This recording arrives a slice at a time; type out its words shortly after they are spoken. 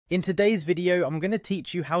In today's video, I'm going to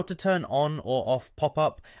teach you how to turn on or off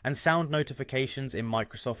pop-up and sound notifications in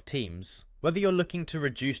Microsoft Teams. Whether you're looking to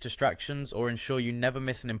reduce distractions or ensure you never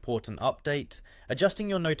miss an important update, adjusting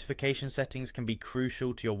your notification settings can be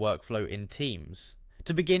crucial to your workflow in Teams.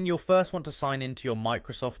 To begin, you'll first want to sign into your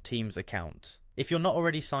Microsoft Teams account. If you're not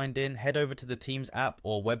already signed in, head over to the Teams app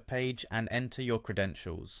or web page and enter your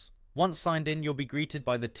credentials. Once signed in, you'll be greeted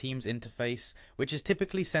by the Teams interface, which is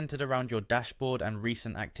typically centered around your dashboard and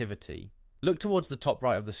recent activity. Look towards the top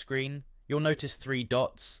right of the screen. You'll notice three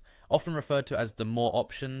dots, often referred to as the More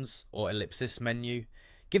Options or Ellipsis menu.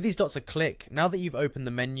 Give these dots a click. Now that you've opened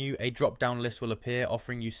the menu, a drop-down list will appear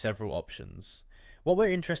offering you several options. What we're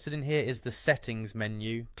interested in here is the Settings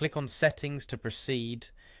menu. Click on Settings to proceed.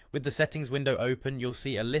 With the settings window open, you'll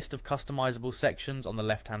see a list of customizable sections on the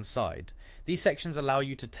left-hand side. These sections allow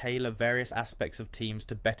you to tailor various aspects of Teams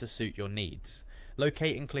to better suit your needs.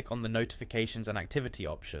 Locate and click on the Notifications and Activity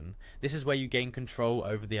option. This is where you gain control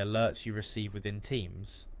over the alerts you receive within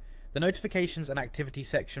Teams. The Notifications and Activity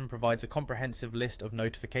section provides a comprehensive list of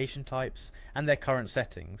notification types and their current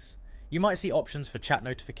settings. You might see options for chat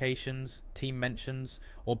notifications, team mentions,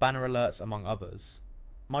 or banner alerts, among others.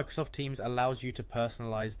 Microsoft Teams allows you to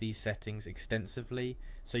personalize these settings extensively,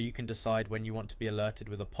 so you can decide when you want to be alerted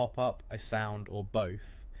with a pop-up, a sound, or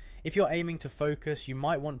both. If you're aiming to focus, you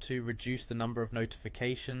might want to reduce the number of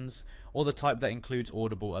notifications or the type that includes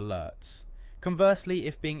audible alerts. Conversely,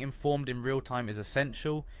 if being informed in real time is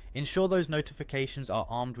essential, ensure those notifications are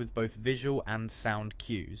armed with both visual and sound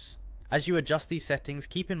cues. As you adjust these settings,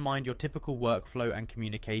 keep in mind your typical workflow and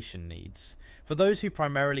communication needs. For those who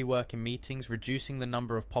primarily work in meetings, reducing the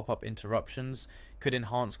number of pop-up interruptions could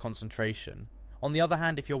enhance concentration. On the other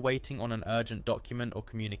hand, if you're waiting on an urgent document or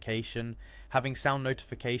communication, having sound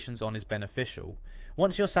notifications on is beneficial.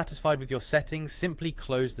 Once you're satisfied with your settings, simply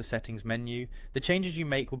close the settings menu. The changes you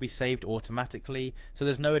make will be saved automatically, so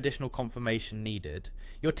there's no additional confirmation needed.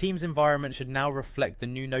 Your Teams environment should now reflect the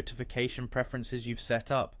new notification preferences you've set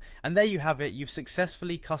up. And there you have it, you've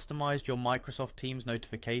successfully customized your Microsoft Teams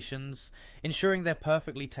notifications, ensuring they're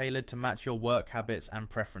perfectly tailored to match your work habits and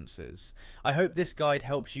preferences. I hope this guide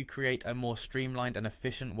helps you create a more streamlined and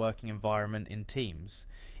efficient working environment in Teams.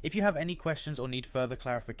 If you have any questions or need further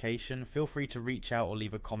clarification, feel free to reach out or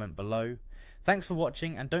leave a comment below. Thanks for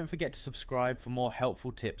watching, and don't forget to subscribe for more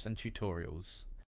helpful tips and tutorials.